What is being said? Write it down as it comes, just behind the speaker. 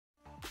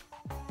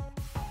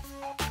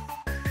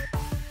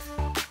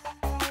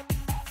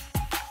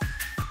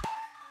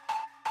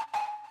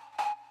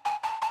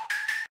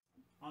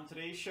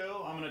today's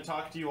show, I'm going to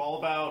talk to you all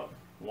about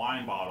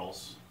wine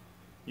bottles.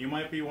 You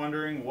might be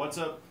wondering what's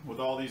up with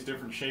all these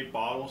different shaped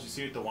bottles you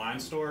see at the wine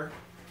store.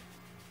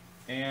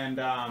 And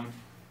I'll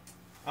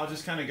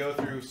just kind of go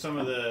through some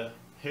of the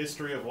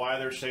history of why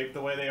they're shaped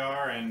the way they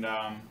are and,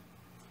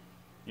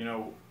 you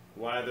know,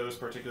 why those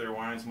particular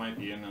wines might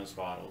be in those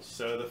bottles.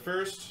 So the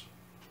first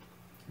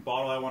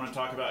bottle I want to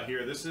talk about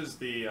here, this is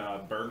the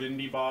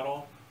Burgundy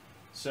bottle.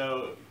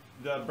 So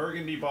the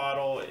Burgundy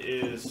bottle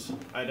is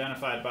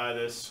identified by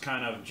this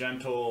kind of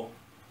gentle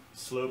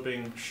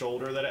sloping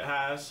shoulder that it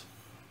has.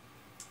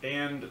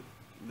 And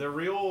the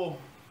real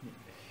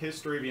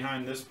history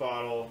behind this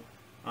bottle,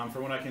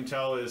 from what I can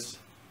tell, is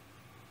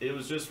it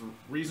was just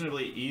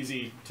reasonably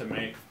easy to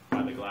make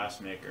by the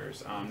glass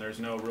makers. There's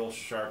no real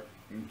sharp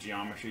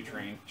geometry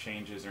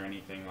changes or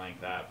anything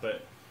like that,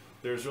 but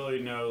there's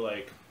really no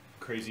like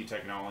crazy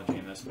technology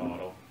in this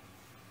bottle.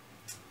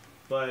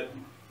 But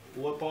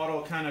what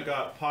bottle kind of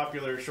got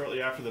popular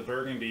shortly after the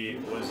Burgundy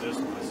was this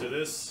one. So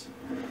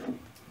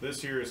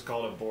this here is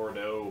called a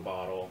Bordeaux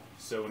bottle.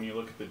 So when you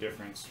look at the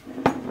difference,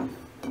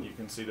 you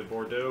can see the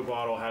Bordeaux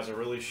bottle has a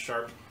really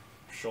sharp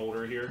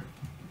shoulder here.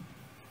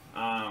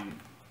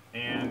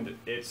 And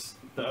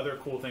the other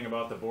cool thing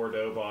about the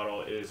Bordeaux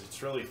bottle is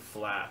it's really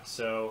flat.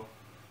 So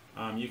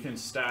you can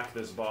stack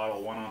this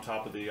bottle one on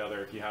top of the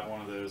other if you have one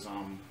of those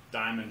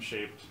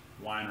diamond-shaped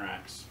wine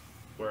racks.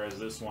 Whereas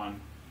this one,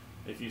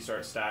 if you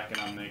start stacking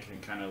them, they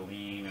can kind of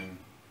lean and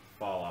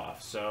fall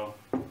off. So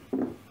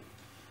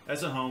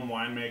as a home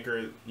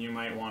winemaker, you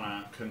might want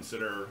to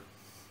consider,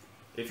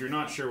 if you're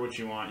not sure what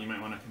you want, you might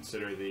want to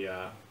consider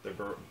the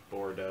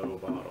Bordeaux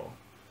bottle.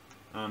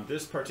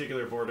 This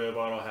particular Bordeaux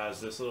bottle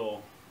has this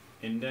little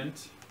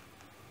indent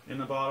in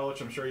the bottle,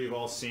 which I'm sure you've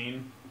all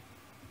seen.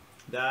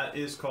 That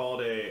is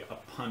called a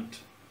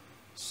punt.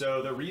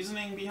 So the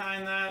reasoning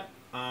behind that,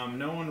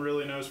 no one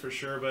really knows for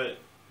sure, but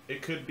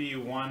it could be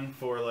one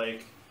for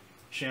like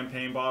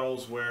champagne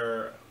bottles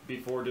where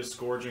before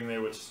disgorging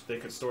they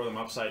could store them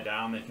upside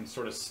down. They can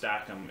sort of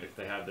stack them if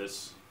they have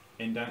this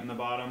indent in the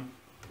bottom.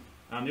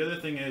 The other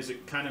thing is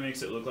it kind of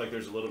makes it look like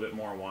there's a little bit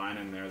more wine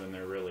in there than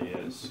there really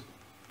is.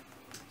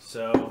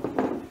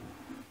 So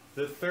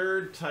the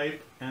third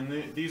type, and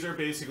these are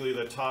basically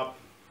the top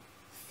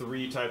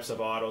three types of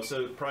bottles.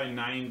 So probably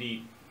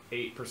 98%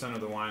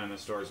 of the wine in the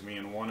store is going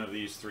to be in one of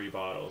these three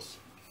bottles.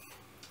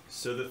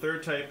 So the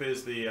third type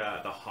is the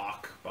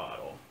Hock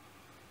bottle.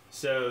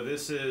 So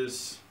this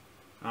is,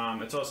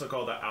 it's also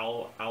called the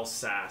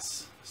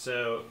Alsace.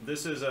 So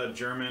this is a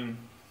German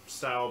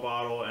style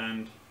bottle,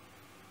 and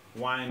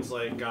wines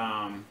like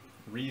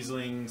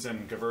Rieslings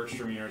and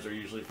Gewürztramинers are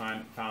usually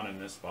found in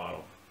this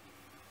bottle.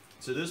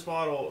 So this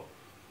bottle,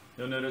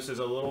 you'll notice, is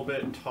a little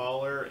bit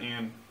taller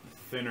and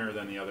thinner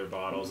than the other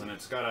bottles, and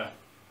it's got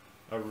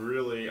a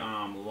really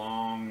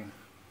long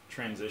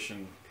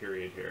transition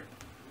period here.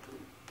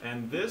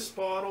 And this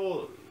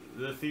bottle,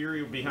 the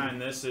theory behind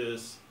this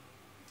is,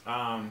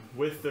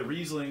 with the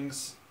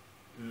Rieslings,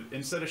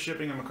 instead of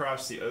shipping them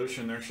across the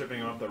ocean, they're shipping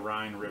them up the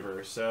Rhine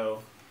River.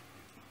 So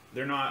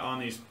they're not on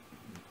these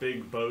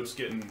big boats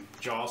getting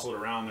jostled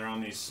around. They're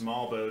on these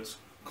small boats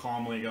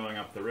calmly going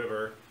up the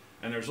river,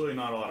 and there's really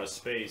not a lot of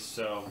space.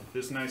 So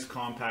this nice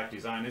compact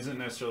design isn't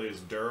necessarily as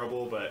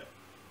durable, but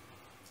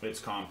it's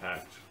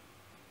compact.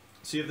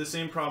 So you have the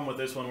same problem with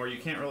this one where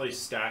you can't really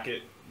stack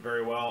it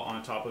very well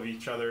on top of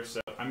each other. So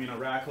I mean, a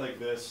rack like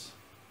this,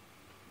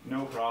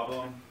 no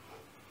problem.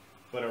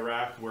 But a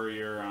rack where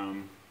you're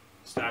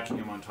stacking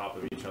them on top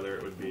of each other,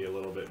 it would be a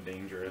little bit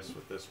dangerous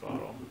with this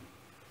bottle.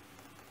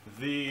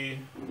 The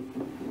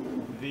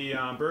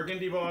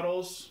Burgundy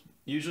bottles,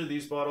 usually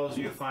these bottles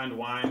you find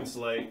wines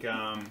like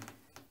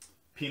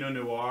Pinot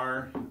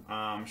Noir,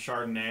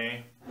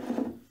 Chardonnay.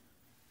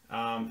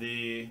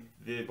 The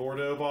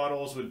Bordeaux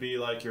bottles would be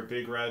like your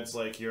big reds,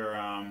 like your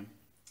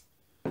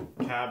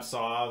Cab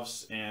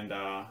Sauves and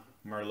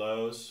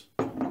Merlots.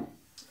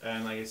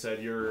 And like I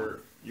said, your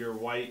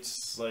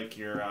whites, like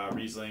your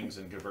Rieslings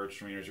and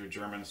Gewürztramинers, your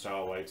German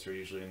style whites, are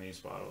usually in these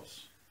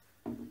bottles.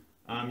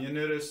 You'll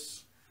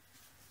notice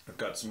I've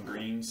got some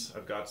greens,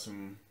 I've got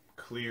some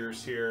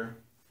clears here.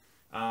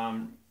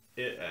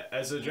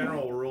 As a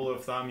general rule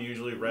of thumb,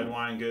 usually red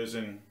wine goes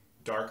in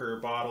darker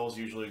bottles,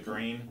 usually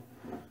green,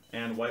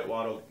 and white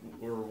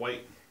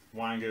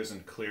wine goes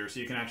in clear. So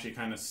you can actually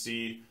kind of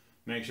see,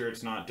 make sure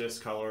it's not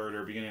discolored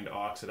or beginning to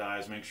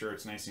oxidize, make sure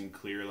it's nice and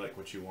clear like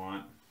what you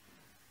want.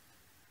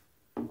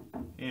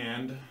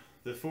 And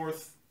the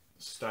fourth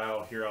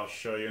style here I'll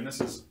show you, and this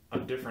is a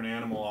different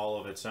animal all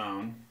of its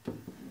own,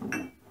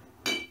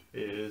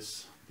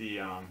 is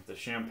the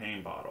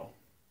champagne bottle.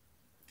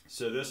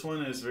 So this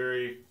one is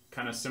very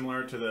kind of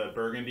similar to the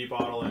Burgundy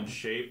bottle in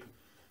shape,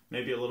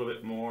 maybe a little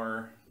bit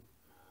more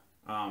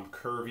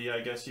curvy,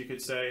 I guess you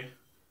could say.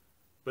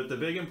 But the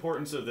big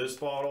importance of this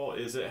bottle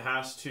is it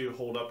has to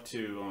hold up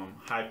to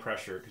high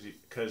pressure,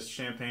 because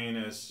champagne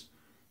is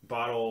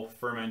bottle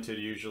fermented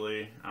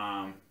usually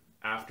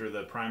after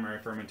the primary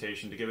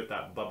fermentation to give it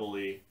that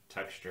bubbly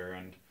texture.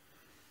 And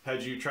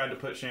had you tried to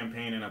put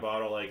champagne in a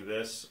bottle like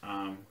this,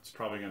 it's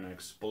probably going to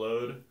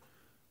explode.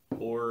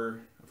 or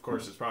of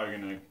course it's probably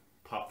going to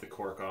pop the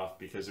cork off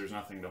because there's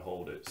nothing to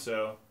hold it.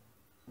 So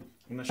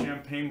in the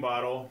champagne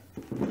bottle,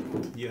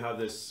 you have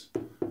this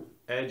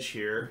edge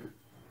here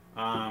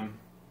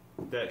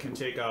that can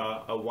take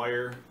a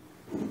wire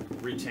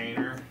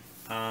retainer,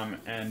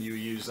 and you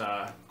use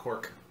a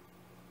cork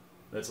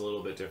that's a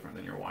little bit different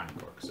than your wine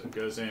cork. So it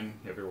goes in,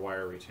 you have your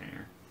wire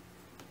retainer.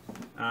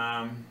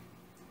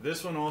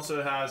 This one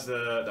also has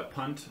the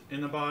punt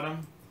in the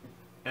bottom.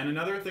 And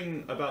another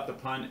thing about the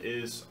punt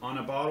is on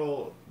a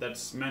bottle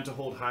that's meant to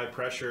hold high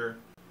pressure,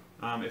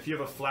 if you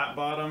have a flat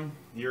bottom,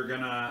 you're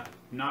gonna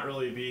not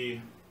really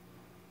be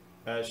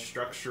as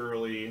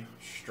structurally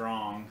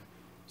strong.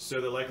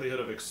 So the likelihood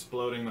of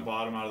exploding the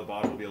bottom out of the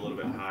bottle will be a little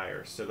bit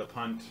higher. So the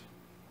punt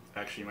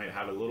actually might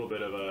have a little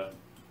bit of a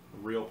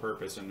real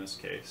purpose in this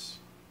case.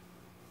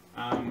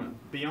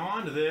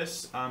 Beyond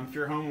this, if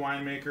you're a home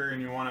winemaker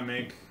and you want to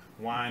make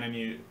wine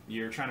and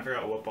you're trying to figure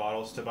out what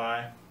bottles to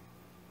buy,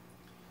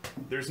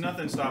 there's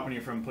nothing stopping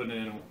you from putting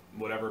it in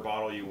whatever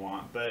bottle you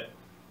want, but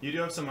you do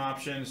have some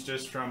options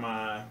just from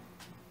a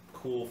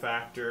cool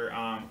factor.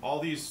 All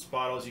these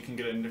bottles you can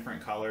get in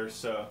different colors.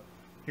 So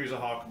here's a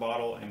Hock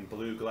bottle in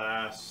blue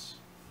glass,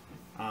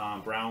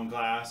 brown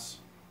glass.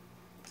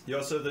 You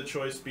also have the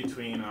choice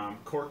between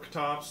cork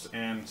tops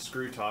and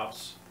screw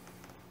tops.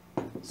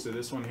 So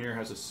this one here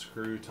has a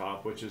screw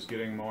top, which is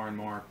getting more and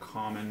more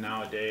common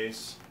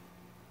nowadays.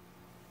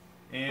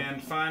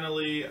 And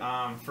finally,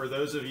 for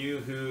those of you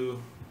who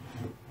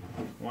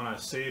want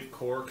to save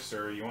corks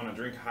or you want to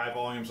drink high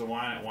volumes of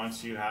wine at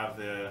once, you have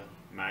the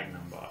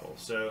Magnum bottle.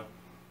 So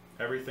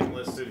everything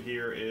listed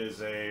here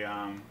is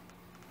a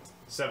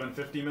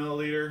 750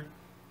 milliliter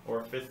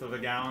or a fifth of a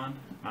gallon.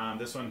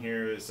 This one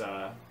here is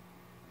a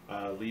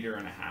liter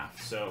and a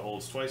half, so it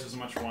holds twice as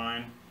much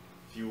wine.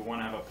 If you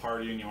want to have a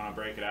party and you want to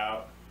break it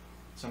out,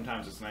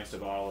 sometimes it's nice to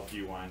bottle a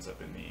few wines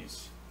up in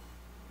these.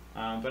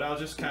 But I'll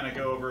just kind of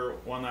go over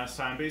one last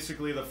time.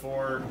 Basically the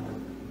 4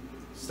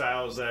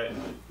 styles that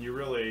you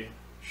really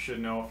should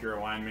know if you're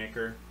a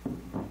winemaker.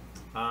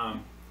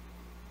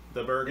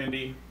 The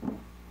Burgundy,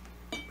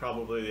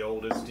 probably the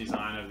oldest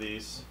design of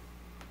these.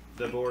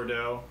 The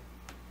Bordeaux,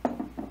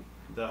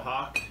 the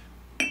Hock,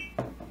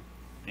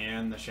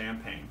 and the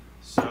Champagne.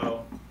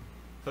 So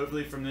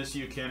hopefully from this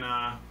you can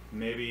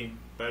maybe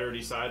better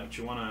decide what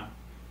you want to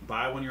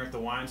buy when you're at the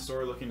wine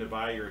store looking to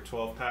buy your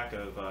 12-pack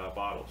of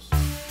bottles.